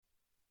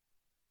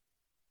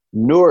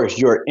Nourish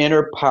your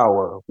inner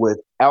power with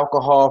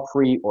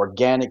alcohol-free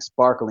organic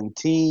sparkling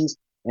teas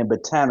and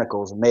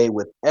botanicals made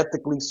with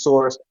ethically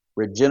sourced,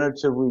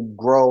 regeneratively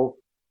grown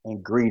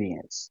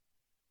ingredients.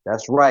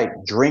 That's right,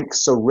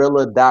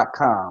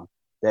 drinksarilla.com.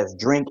 That's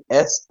drink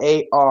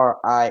SARILLA.com.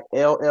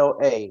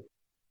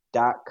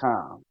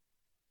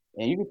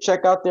 And you can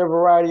check out their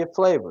variety of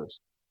flavors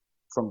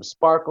from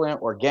sparkling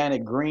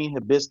organic green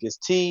hibiscus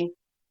tea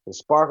to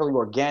sparkling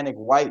organic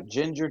white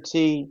ginger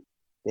tea.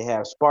 They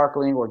have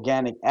sparkling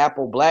organic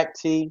apple black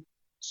tea,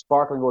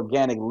 sparkling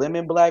organic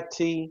lemon black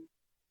tea,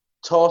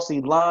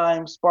 Tulsi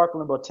lime,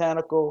 sparkling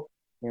botanical,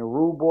 and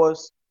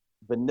rooibos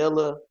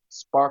vanilla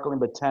sparkling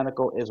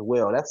botanical as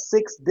well. That's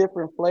 6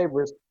 different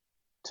flavors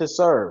to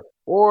serve.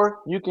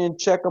 Or you can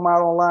check them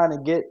out online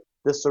and get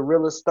the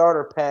Cirilla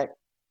Starter Pack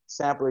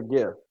sampler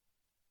gift.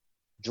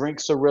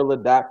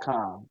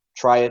 DrinkCirilla.com.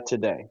 Try it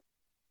today.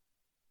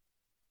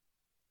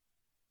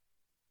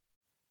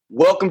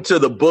 Welcome to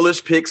the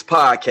Bullish Picks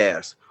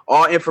podcast.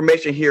 All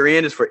information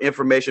herein is for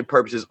information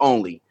purposes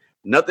only.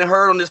 Nothing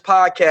heard on this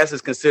podcast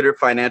is considered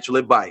financial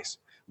advice.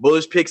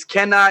 Bullish Picks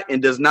cannot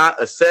and does not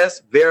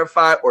assess,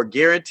 verify, or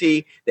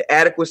guarantee the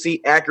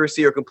adequacy,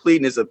 accuracy, or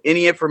completeness of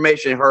any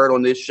information heard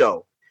on this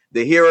show.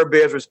 The hearer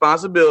bears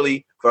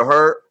responsibility for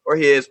her or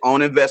his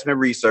own investment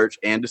research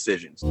and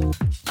decisions.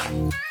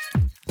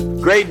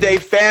 Great day,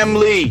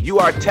 family. You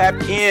are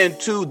tapped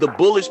into the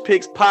Bullish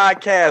Picks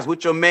podcast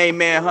with your main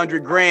man,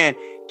 100 Grand,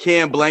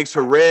 Ken Blanks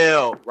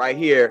Harrell, right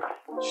here,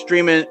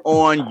 streaming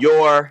on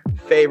your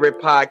favorite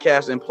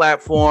podcasting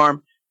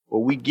platform,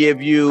 where we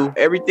give you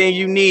everything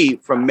you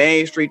need from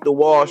Main Street to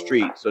Wall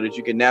Street so that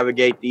you can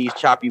navigate these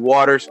choppy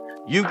waters.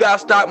 You got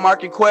stock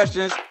market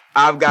questions.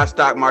 I've got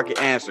stock market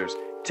answers.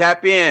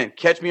 Tap in.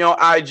 Catch me on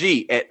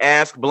IG at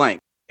Ask Blank.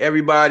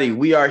 Everybody,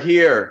 we are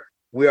here.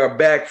 We are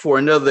back for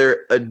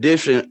another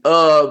edition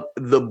of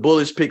the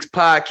Bullish Picks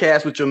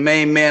podcast with your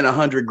main man,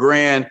 100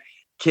 Grand,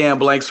 Ken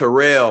Blanks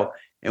Harrell.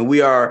 And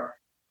we are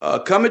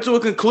coming to a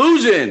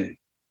conclusion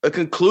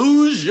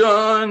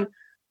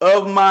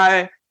of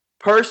my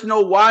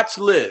personal watch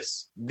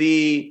list.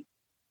 The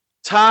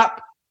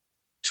top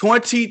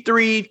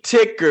 23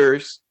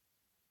 tickers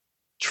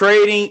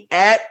trading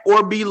at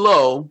or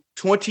below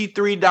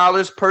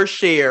 $23 per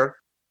share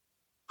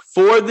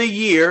for the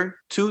year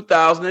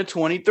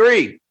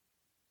 2023.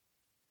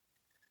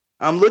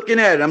 I'm looking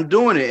at it. I'm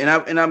doing it,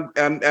 and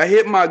I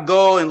hit my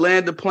goal and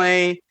landed the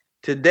plane.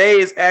 Today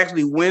is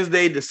actually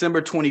Wednesday,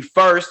 December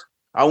 21st.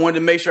 I wanted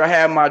to make sure I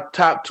had my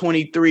top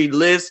 23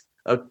 list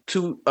of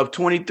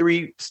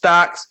 23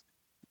 stocks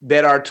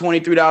that are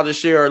 $23 a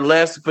share or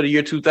less for the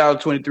year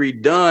 2023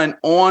 done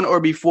on or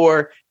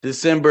before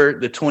December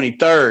the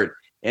 23rd,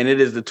 and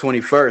it is the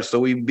 21st. So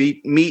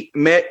we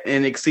met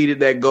and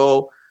exceeded that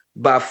goal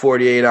by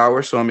 48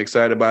 hours. So I'm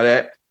excited about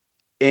that,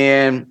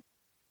 and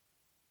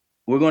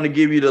we're going to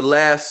give you the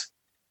last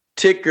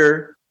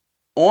ticker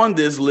on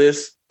this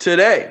list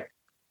today.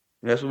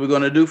 That's what we're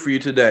going to do for you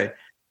today.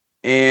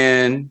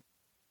 And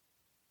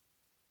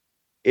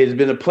it's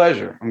been a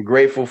pleasure. I'm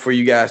grateful for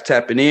you guys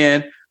tapping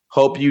in.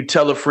 Hope you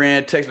tell a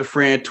friend, text a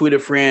friend, tweet a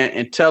friend,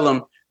 and tell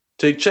them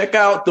to check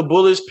out the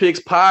Bullish Picks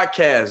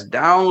podcast.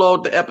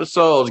 Download the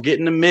episodes, get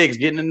in the mix,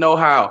 get in the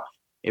know-how.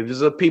 If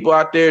there's a people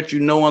out there that you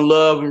know and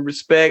love and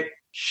respect,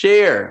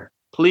 share.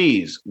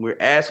 Please, we're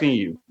asking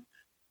you,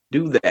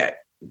 do that.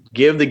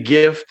 Give the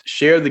gift,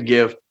 share the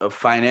gift of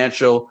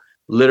financial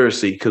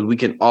literacy, because we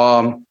can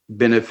all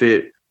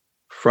benefit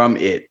from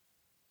it.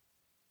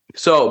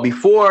 So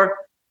before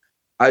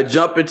I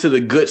jump into the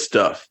good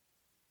stuff,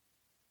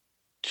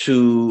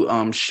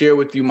 to share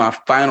with you my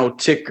final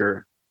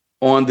ticker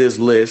on this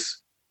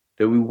list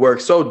that we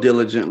worked so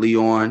diligently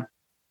on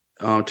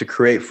to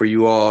create for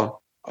you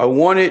all, I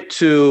wanted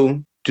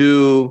to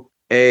do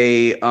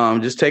a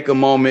just take a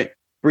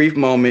brief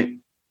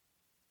moment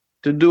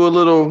to do a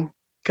little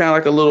kind of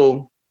like a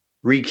little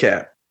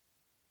recap,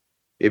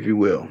 if you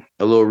will,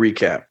 a little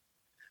recap.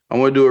 I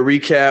want to do a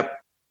recap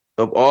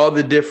of all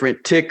the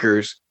different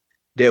tickers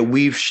that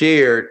we've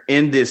shared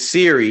in this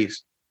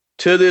series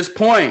to this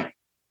point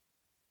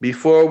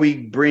before we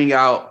bring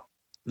out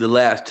the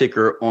last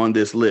ticker on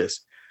this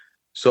list.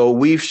 So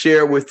we've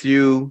shared with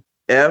you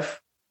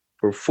F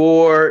for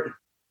Ford.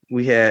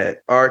 We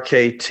had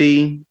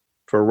RKT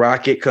for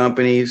rocket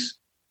companies,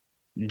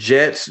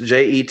 Jets,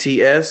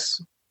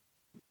 JETS,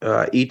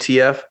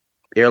 ETF,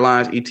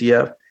 airlines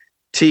ETF,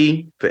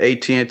 T for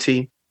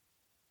AT&T,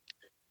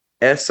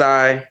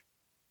 SI,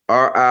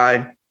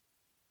 RI,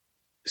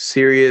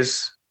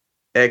 Sirius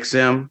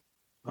XM,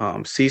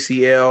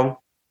 CCL,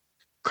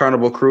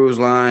 Carnival Cruise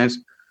Lines.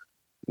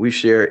 We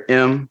share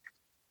M,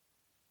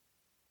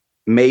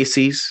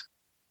 Macy's,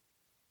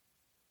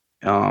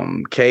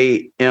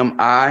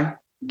 KMI,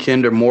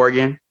 Kinder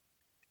Morgan,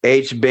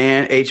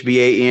 HBAN,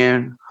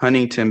 HBAN,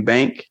 Huntington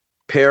Bank,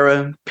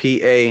 Para,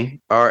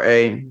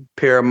 PARA,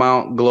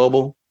 Paramount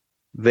Global,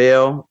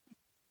 Vail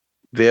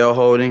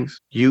Holdings,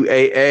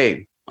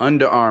 UAA,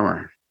 Under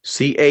Armour,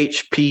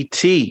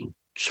 CHPT,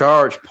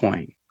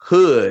 ChargePoint,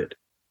 Hood,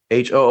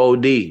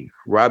 HOOD,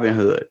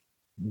 Robinhood,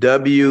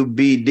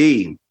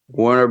 WBD,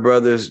 Warner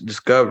Brothers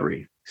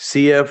Discovery.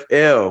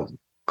 CFL,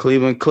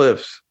 Cleveland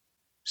Cliffs.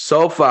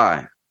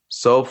 SoFi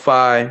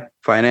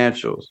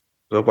Financials,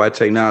 SoFi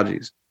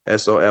Technologies,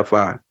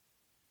 SOFI,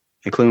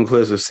 and Cleveland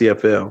Cliffs of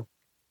CFL.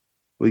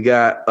 We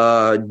got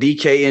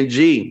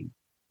DKNG,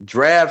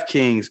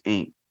 DraftKings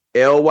Inc.,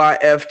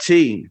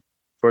 LYFT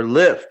for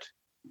Lyft.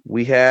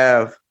 We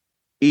have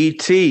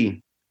ET,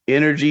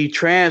 Energy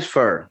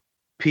Transfer,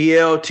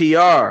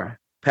 PLTR,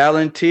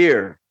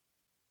 Palantir,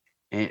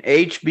 and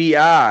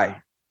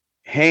HBI,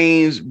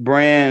 Haynes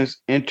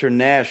Brands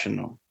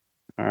International.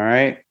 All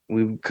right.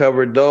 We've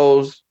covered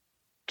those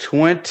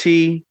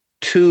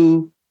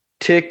 22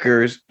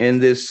 tickers in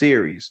this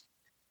series.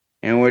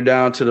 And we're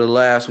down to the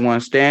last one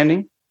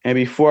standing. And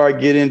before I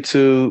get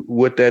into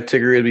what that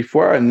ticker is,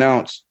 before I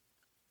announce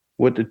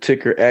what the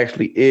ticker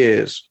actually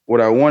is,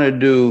 what I want to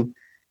do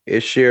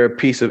is share a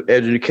piece of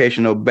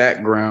educational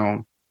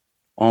background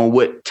on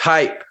what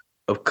type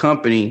of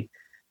company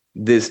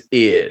this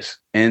is.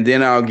 And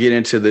then I'll get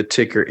into the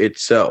ticker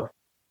itself.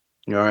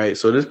 All right.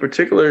 So this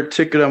particular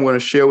ticker I'm going to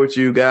share with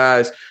you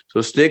guys.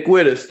 So stick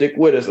with us.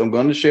 I'm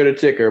going to share the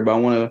ticker, but I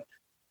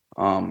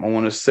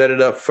want to set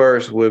it up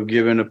first with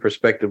giving a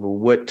perspective of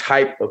what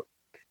type of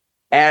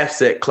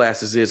asset class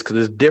this is, because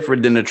it's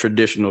different than a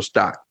traditional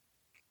stock.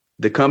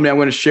 The company I'm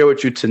going to share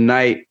with you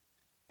tonight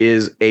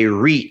is a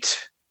REIT,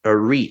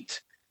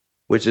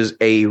 which is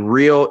a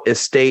real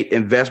estate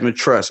investment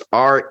trust,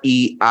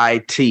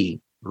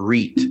 REIT,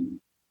 REIT.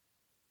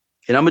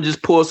 And I'm going to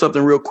just pull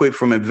something real quick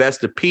from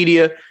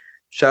Investopedia.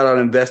 Shout out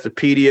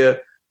Investopedia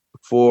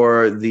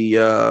for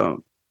the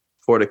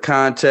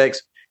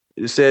context.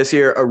 It says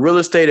here, a real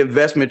estate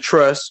investment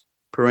trust,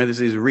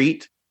 parentheses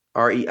REIT,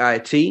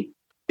 REIT,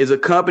 is a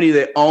company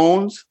that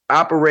owns,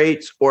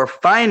 operates, or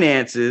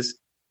finances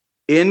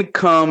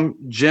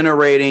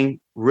income-generating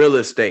real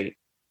estate.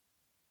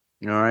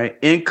 All right,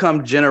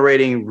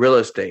 income-generating real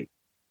estate.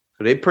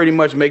 So they pretty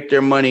much make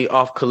their money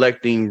off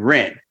collecting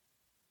rent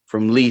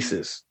from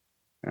leases.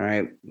 All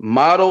right,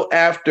 model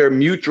after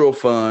mutual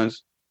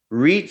funds,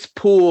 REITs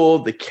pool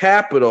the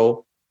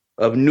capital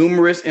of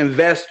numerous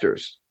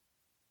investors.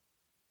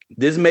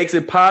 This makes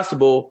it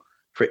possible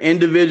for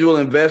individual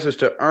investors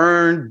to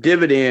earn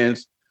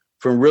dividends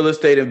from real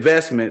estate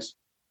investments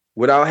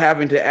without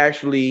having to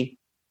actually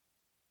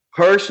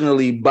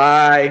personally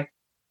buy,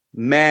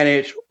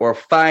 manage, or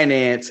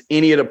finance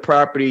any of the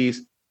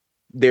properties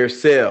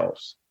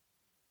themselves.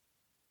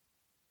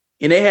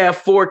 And they have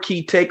 4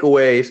 key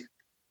takeaways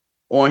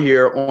on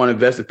here on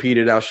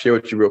Investopedia that I'll share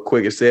with you real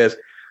quick. It says,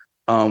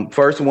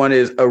 first one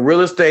is a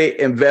real estate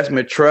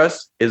investment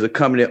trust is a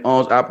company that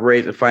owns,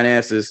 operates, and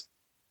finances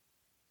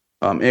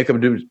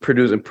income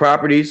producing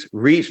properties.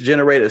 REITs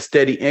generate a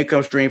steady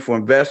income stream for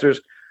investors,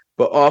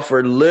 but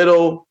offer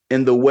little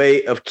in the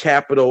way of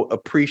capital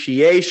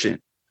appreciation,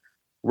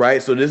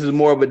 right? So this is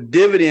more of a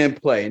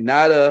dividend play,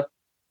 not a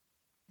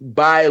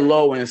buy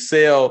low and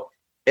sell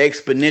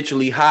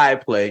exponentially high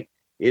play.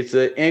 It's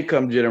an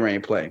income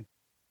generating play. It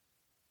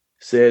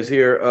says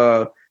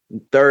here,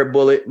 third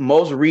bullet,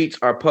 most REITs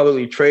are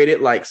publicly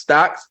traded like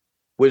stocks,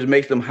 which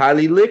makes them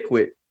highly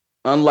liquid,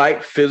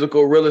 unlike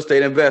physical real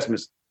estate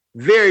investments.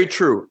 Very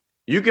true.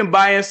 You can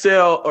buy and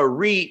sell a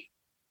REIT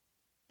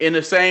in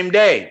the same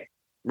day,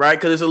 right?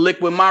 Because it's a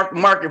liquid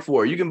market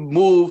for it. You can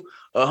move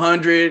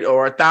 100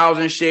 or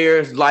 1,000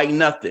 shares like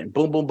nothing.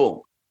 Boom, boom,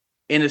 boom.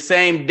 In the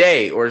same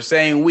day or the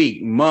same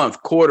week,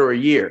 month, quarter, or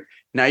year.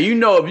 Now, you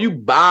know, if you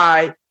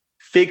buy,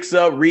 fix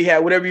up,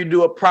 rehab, whatever you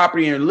do a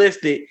property and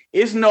list it,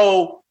 it's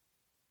no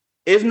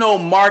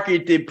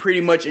market that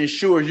pretty much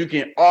ensures you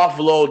can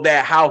offload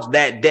that house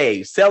that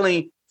day.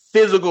 Selling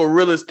physical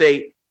real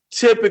estate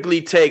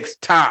typically takes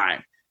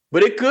time,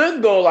 but it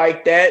could go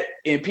like that,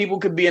 and people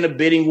could be in a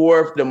bidding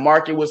war if the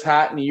market was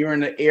hot and you're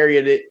in an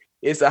area that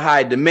it's a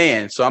high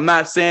demand. So I'm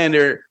not saying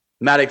they're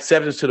not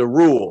exceptions to the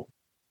rule,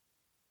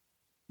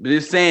 but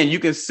it's saying you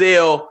can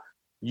sell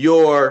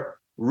your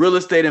real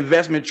estate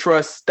investment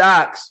trust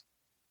stocks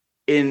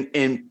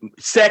in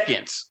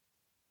seconds,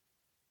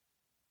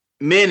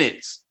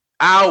 minutes,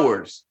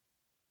 hours,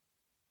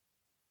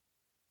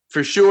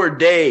 for sure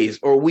days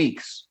or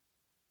weeks.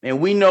 And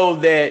we know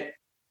that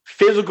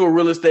physical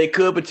real estate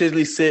could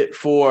potentially sit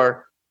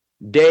for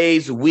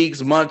days,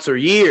 weeks, months, or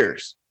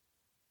years.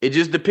 It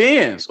just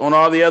depends on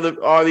all the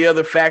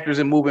other factors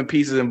and moving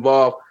pieces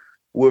involved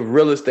with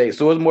real estate.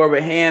 So it's more of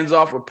a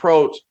hands-off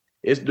approach.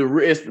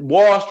 It's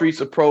Wall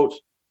Street's approach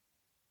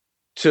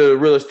to the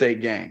real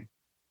estate game.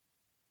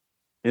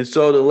 And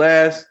so the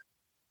last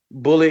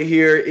bullet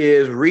here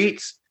is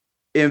REITs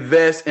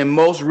invest in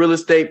most real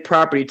estate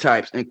property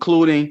types,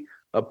 including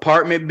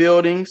apartment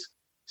buildings,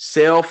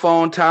 cell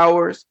phone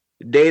towers,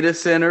 data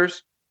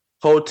centers,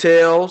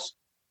 hotels,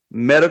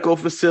 medical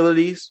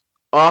facilities,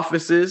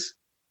 offices,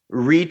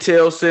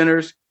 retail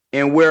centers,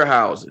 and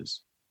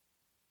warehouses.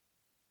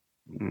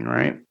 All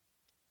right.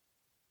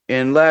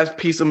 And last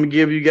piece I'm going to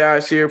give you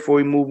guys here before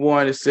we move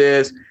on, it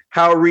says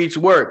how REITs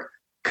work.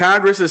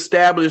 Congress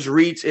established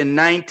REITs in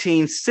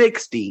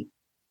 1960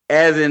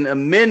 as an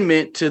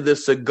amendment to the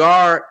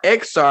cigar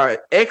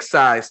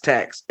excise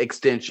tax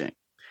extension.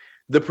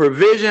 The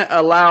provision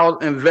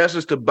allows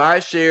investors to buy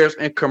shares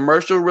in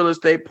commercial real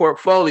estate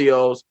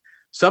portfolios,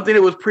 something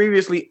that was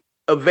previously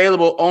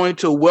available only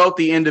to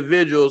wealthy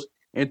individuals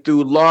and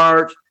through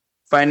large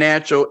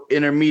financial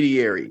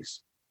intermediaries.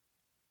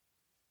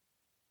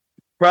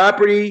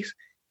 Properties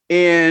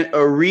in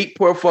a REIT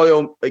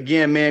portfolio,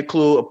 again, may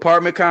include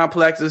apartment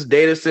complexes,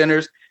 data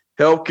centers,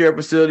 healthcare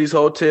facilities,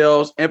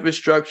 hotels,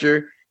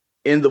 infrastructure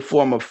in the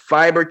form of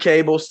fiber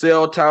cable,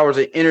 cell towers,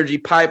 and energy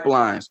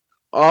pipelines,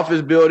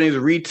 office buildings,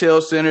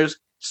 retail centers,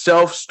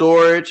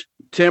 self-storage,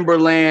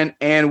 timberland,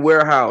 and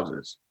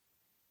warehouses.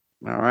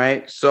 All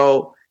right.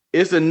 So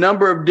it's a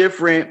number of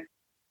different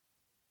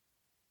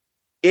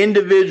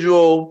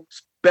individual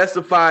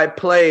specified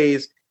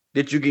plays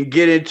that you can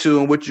get into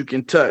and what you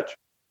can touch.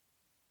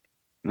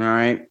 All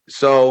right.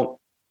 So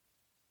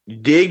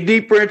dig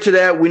deeper into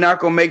that. We're not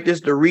going to make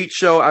this the REIT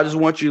show. I just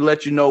want you to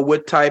let you know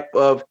what type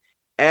of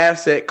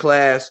asset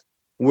class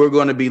we're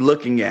going to be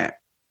looking at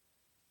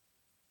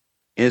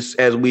as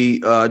we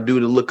do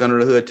the look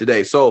under the hood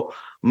today. So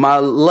my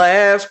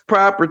last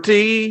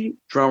property,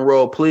 drum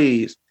roll,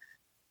 please.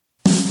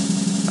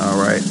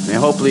 All right. And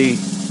hopefully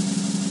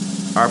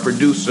our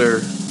producer,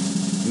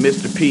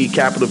 Mr. P,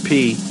 capital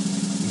P,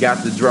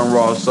 got the drum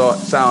roll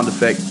sound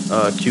effect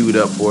queued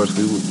up for us.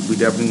 We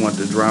definitely want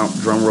the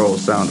drum roll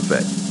sound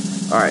effect.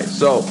 All right.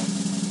 So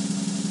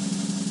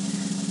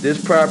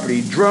this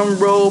property, drum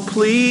roll,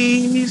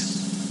 please.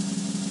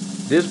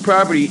 This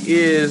property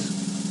is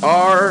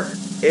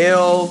RLJ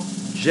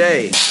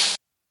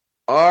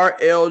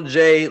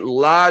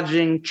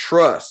Lodging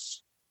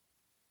Trust.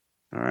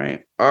 All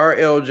right.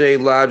 RLJ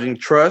Lodging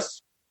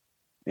Trust.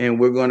 And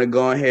we're going to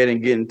go ahead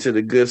and get into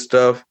the good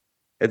stuff.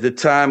 At the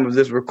time of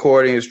this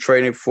recording, it's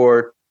trading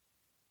for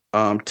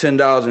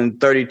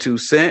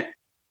 $10.32,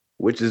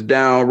 which is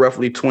down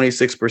roughly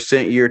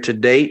 26% year to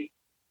date,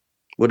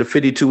 with a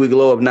 52-week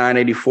low of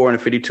 $9.84 and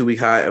a 52-week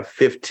high of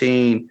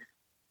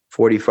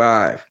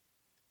 $15.45.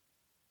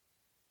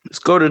 Let's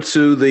go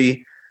to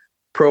the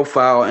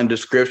profile and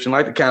description. I'd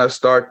like to kind of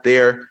start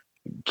there,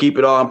 keep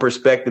it all in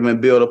perspective,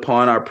 and build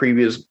upon our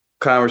previous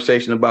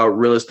conversation about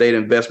real estate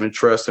investment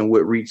trusts and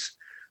what REITs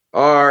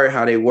are,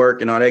 how they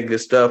work, and all that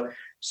good stuff.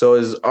 So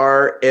is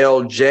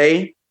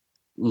RLJ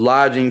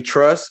Lodging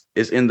Trust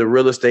is in the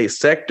real estate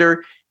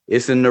sector.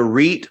 It's in the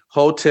REIT,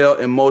 hotel,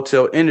 and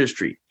motel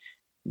industry.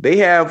 They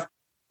have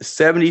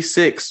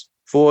 76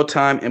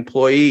 full-time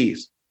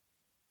employees.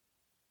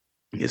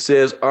 It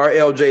says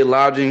RLJ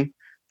Lodging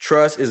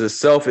Trust is a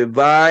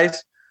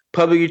self-advised,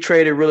 publicly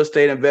traded real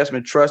estate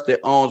investment trust that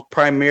owns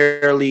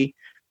primarily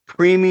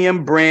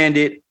premium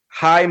branded,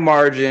 high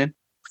margin,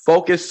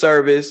 focused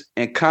service,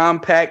 and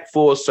compact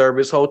full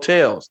service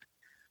hotels.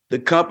 The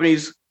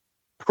company's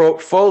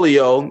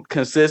portfolio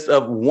consists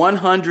of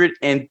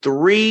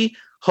 103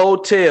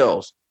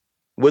 hotels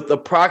with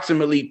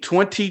approximately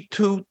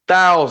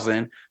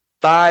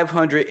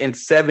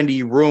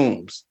 22,570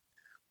 rooms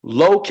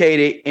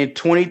located in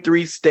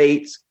 23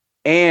 states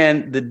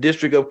and the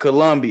District of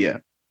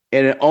Columbia,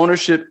 and an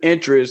ownership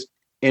interest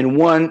in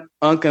one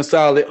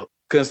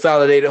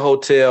unconsolidated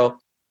hotel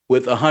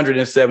with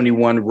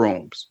 171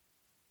 rooms.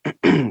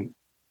 All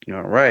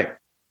right.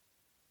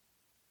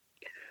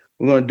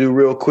 We're going to do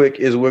real quick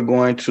is we're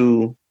going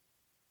to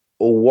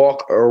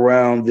walk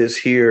around this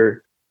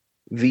here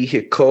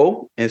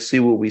vehicle and see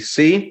what we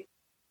see.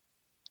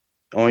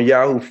 On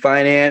Yahoo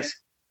Finance,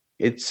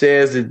 it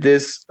says that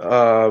this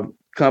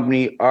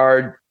company,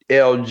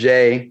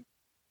 RLJ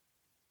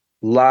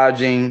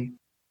Lodging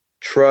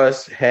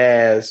Trust,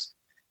 has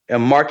a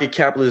market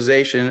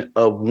capitalization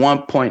of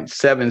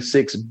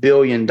 $1.76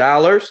 billion.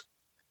 Doesn't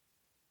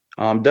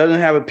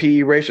have a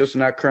PE ratio, so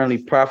not currently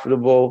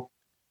profitable.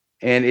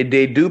 And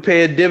they do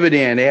pay a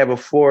dividend. They have a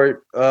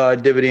forward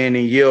dividend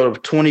yield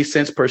of 20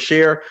 cents per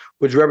share,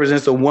 which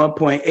represents a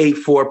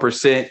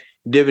 1.84%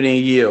 dividend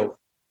yield.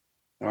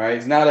 All right.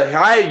 It's not a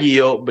high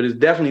yield, but it's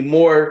definitely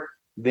more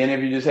than if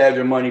you just have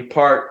your money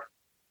parked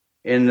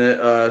in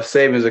the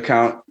savings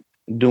account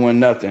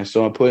doing nothing.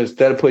 So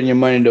instead of putting your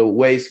money to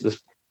waste,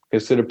 let's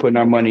consider putting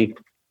our money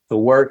to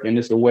work. And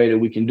this is a way that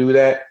we can do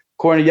that.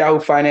 According to Yahoo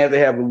Finance, they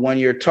have a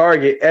 1-year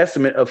target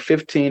estimate of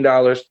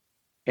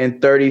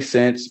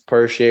 $15.30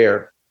 per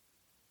share.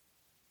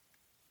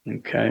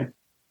 Okay. I'm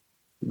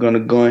going to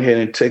go ahead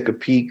and take a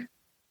peek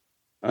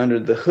under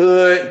the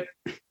hood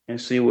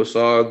and see what's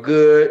all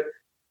good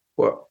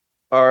for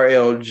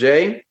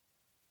RLJ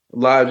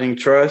Lodging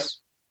Trust.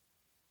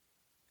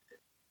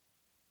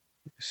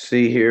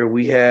 See here,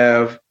 we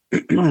have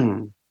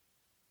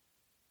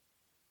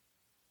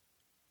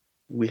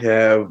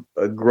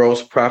a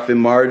gross profit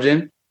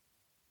margin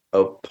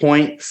of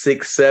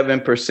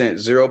 0.67%,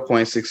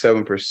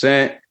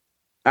 0.67%.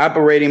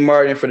 Operating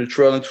margin for the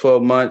trailing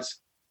 12 months,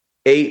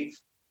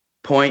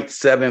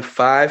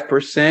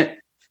 8.75%.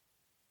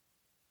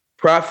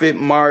 Profit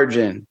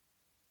margin,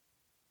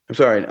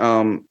 return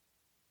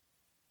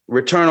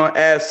on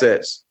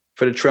assets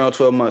for the trailing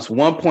 12 months,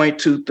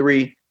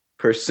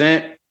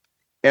 1.23%.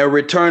 And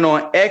return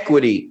on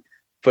equity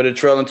for the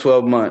trailing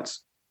 12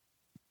 months,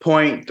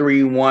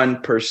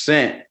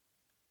 0.31%.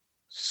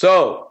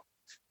 So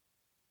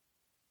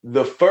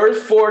the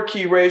first four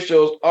key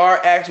ratios are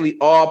actually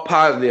all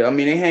positive. I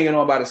mean, they're hanging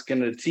on by the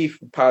skin of the teeth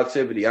for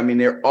positivity. I mean,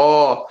 they're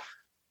all,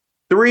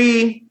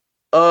 3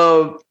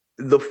 of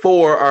the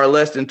 4 are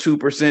less than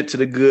 2% to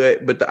the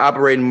good, but the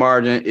operating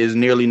margin is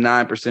nearly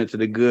 9% to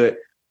the good.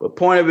 But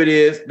point of it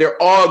is they're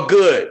all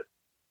good.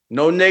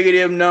 No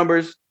negative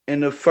numbers in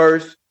the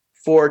first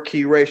 4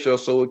 key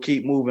ratios. So we'll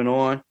keep moving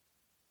on.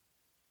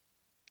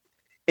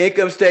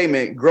 Income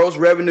statement, gross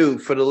revenue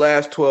for the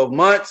last 12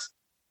 months,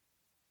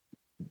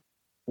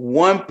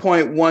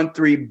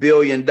 $1.13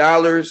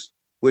 billion,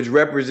 which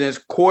represents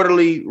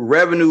quarterly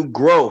revenue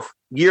growth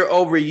year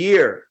over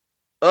year,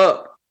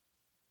 up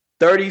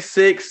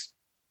 36,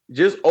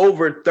 just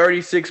over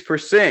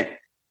 36%.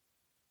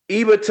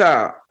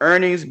 EBITDA,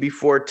 earnings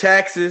before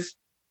taxes,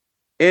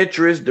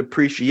 interest,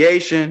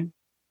 depreciation,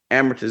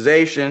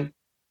 amortization,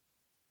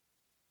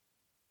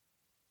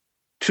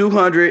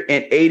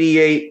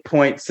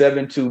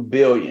 $288.72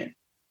 billion.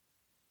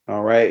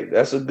 All right,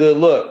 that's a good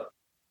look.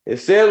 It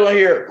says on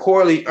here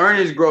quarterly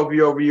earnings growth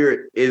year over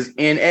year is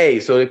NA,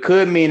 so it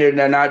could mean that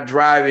they're not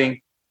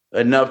driving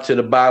enough to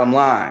the bottom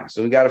line.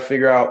 So we got to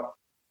figure out,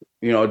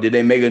 did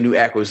they make a new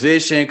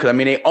acquisition? Because I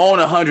mean, they own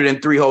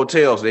 103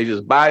 hotels. They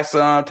just buy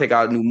some, take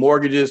out new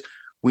mortgages.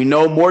 We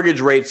know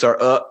mortgage rates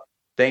are up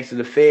thanks to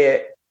the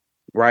Fed,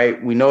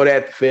 right? We know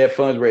that the Fed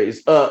funds rate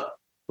is up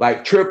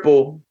like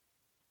triple.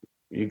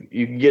 You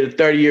can get a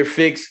 30-year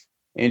fix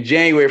in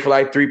January for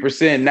like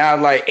 3%. Now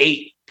it's like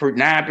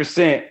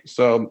 9%.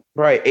 So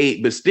probably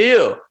 8, but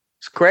still,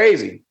 it's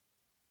crazy.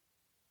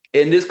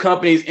 And this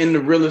company is in the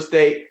real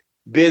estate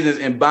business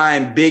and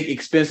buying big,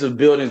 expensive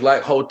buildings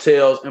like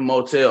hotels and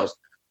motels.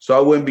 So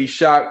I wouldn't be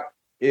shocked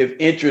if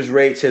interest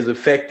rates has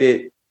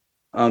affected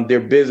their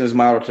business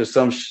model to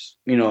some,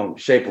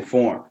 shape or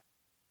form.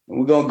 And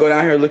we're going to go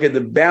down here and look at the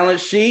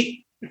balance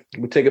sheet.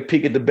 We'll take a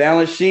peek at the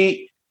balance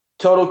sheet.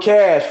 Total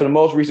cash for the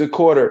most recent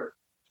quarter,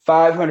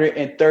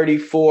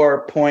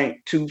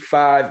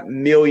 $534.25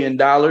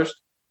 million.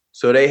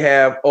 So they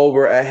have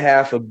over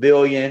 $500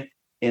 million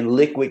in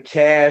liquid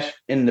cash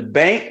in the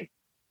bank,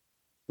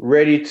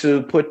 ready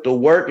to put the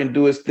work and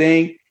do its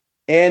thing.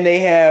 And they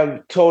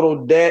have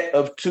total debt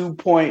of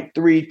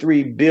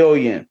 $2.33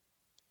 billion.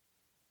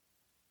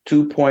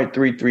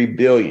 $2.33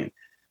 billion.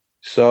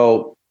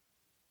 So,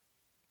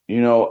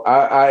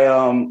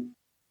 I'm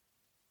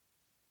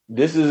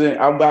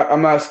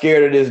not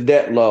scared of this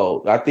debt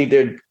load. I think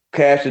their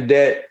cash to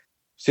debt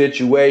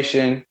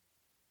situation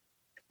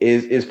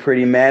is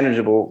pretty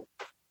manageable,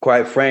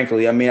 quite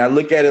frankly. I mean, I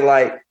look at it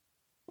like,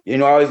 I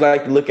always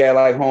like to look at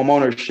like home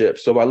ownership.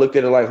 So if I look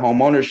at it like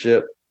home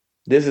ownership,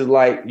 this is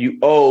like you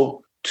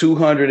owe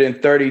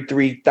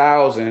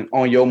 $233,000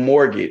 on your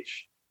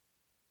mortgage.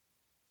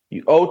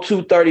 You owe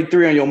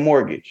 $233,000 on your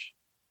mortgage,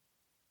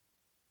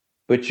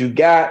 but you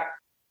got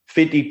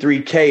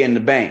 $53K in the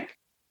bank.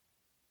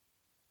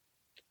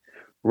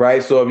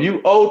 Right. So if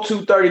you owe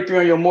 $233,000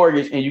 on your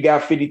mortgage and you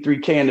got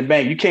 $53K in the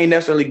bank, you can't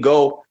necessarily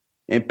go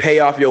and pay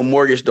off your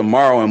mortgage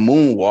tomorrow and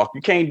moonwalk.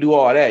 You can't do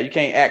all that. You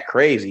can't act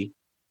crazy.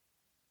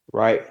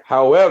 Right.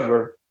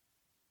 However,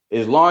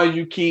 as long as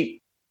you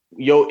keep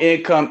your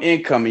income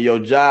and your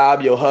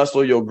job, your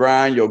hustle, your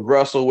grind, your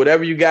grustle,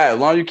 whatever you got, as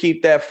long as you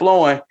keep that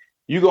flowing,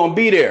 you're going to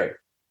be there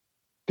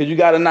because you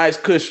got a nice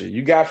cushion.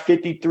 You got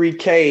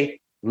 $53K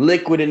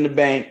liquid in the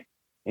bank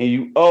and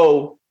you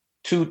owe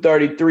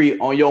 $233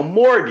 on your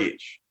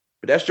mortgage.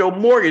 But that's your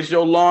mortgage,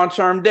 your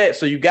long-term debt.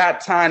 So you got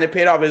time to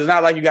pay it off. It's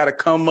not like you got to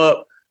come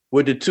up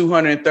with the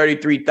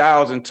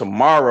 $233,000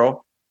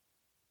 tomorrow.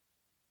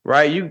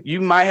 Right?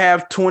 You might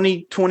have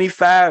 20,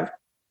 25,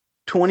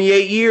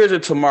 28 years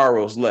of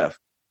tomorrows left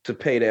to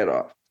pay that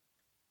off.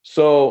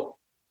 So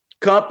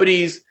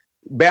companies,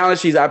 balance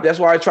sheets, that's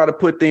why I try to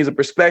put things in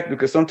perspective,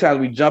 because sometimes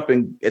we jump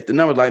in at the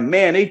numbers like,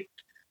 man, they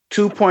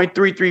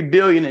 $2.33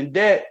 billion in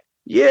debt.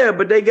 Yeah,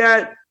 but they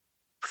got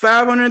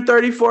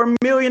 $534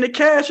 million in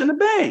cash in the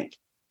bank.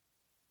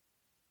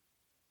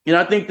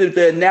 I think that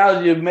the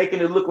analogy of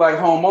making it look like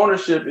home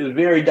ownership is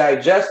very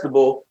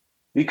digestible,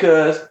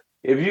 because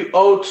if you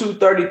owe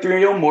 $233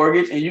 on your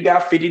mortgage and you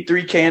got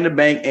 $53K in the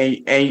bank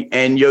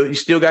and you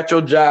still got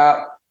your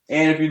job,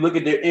 and if you look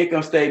at their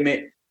income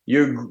statement,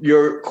 you're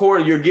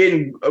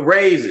getting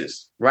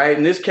raises, right?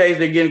 In this case,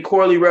 they're getting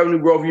quarterly revenue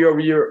growth year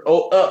over year,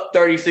 up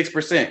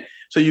 36%.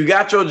 So you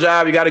got your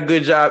job, you got a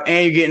good job,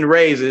 and you're getting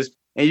raises,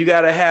 and you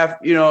got to have,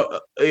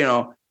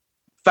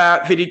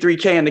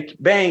 $53K in the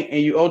bank,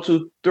 and you owe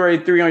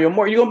 $233 on your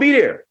mortgage, you're going to be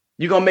there.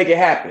 You're going to make it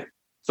happen.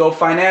 So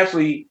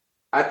financially,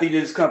 I think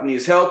this company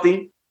is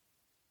healthy.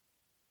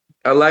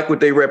 I like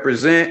what they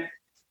represent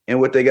and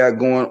what they got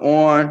going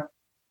on.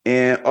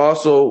 And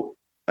also,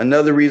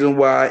 another reason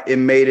why it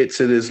made it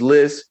to this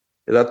list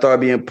is I thought it'd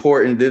be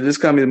important that this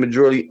company is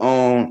majority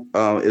owned,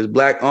 is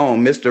Black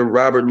owned. Mr.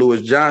 Robert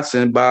Louis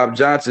Johnson, Bob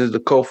Johnson, is the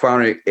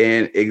co-founder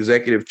and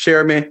executive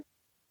chairman.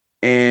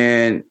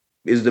 And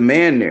is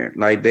demand there.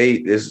 Like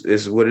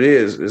it's what it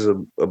is. It's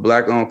a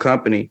black-owned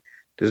company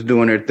that's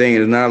doing their thing.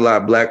 There's not a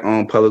lot of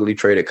black-owned publicly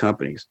traded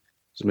companies.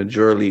 It's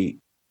majority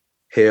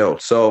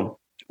held. So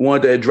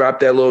wanted to drop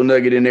that little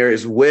nugget in there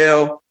as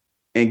well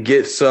and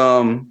get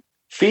some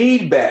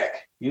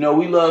feedback. You know,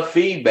 we love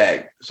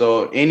feedback.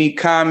 So any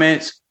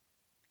comments,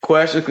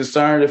 questions,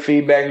 concerns, or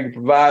feedback you can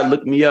provide,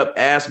 look me up,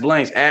 Ask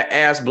Blanks, at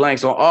Ask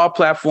Blanks on all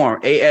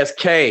platforms,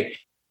 AskBlanks.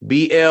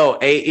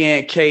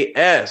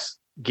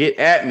 Get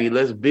at me.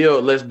 Let's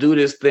build. Let's do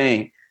this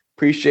thing.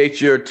 Appreciate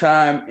your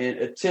time and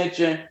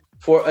attention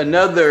for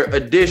another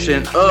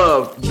edition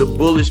of the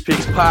Bullish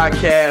Picks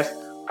podcast.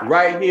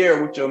 Right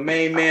here with your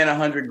main man,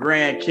 100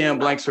 grand, Kim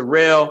Blanks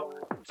Harrell.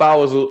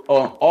 Follow us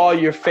on all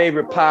your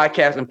favorite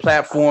podcasting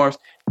platforms.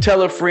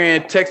 Tell a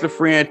friend, text a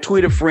friend,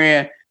 tweet a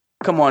friend.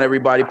 Come on,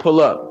 everybody, pull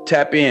up,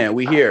 tap in.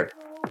 We here.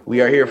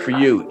 We are here for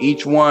you.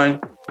 Each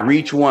one,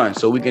 reach one,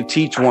 so we can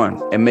teach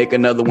one and make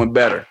another one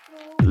better.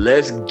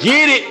 Let's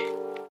get it.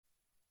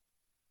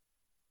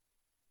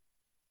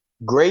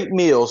 Great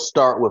meals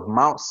start with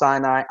Mount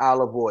Sinai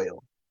olive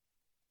oil.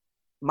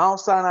 Mount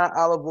Sinai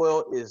olive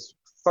oil is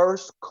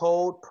first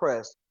cold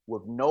pressed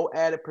with no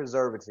added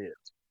preservatives,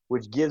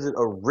 which gives it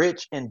a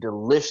rich and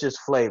delicious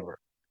flavor.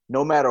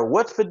 No matter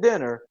what's for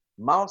dinner,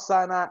 Mount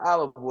Sinai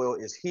olive oil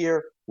is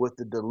here with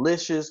the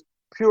delicious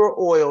pure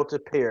oil to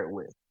pair it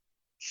with.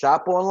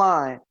 Shop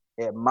online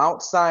at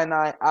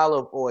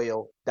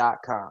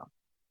MountSinaiOliveOil.com.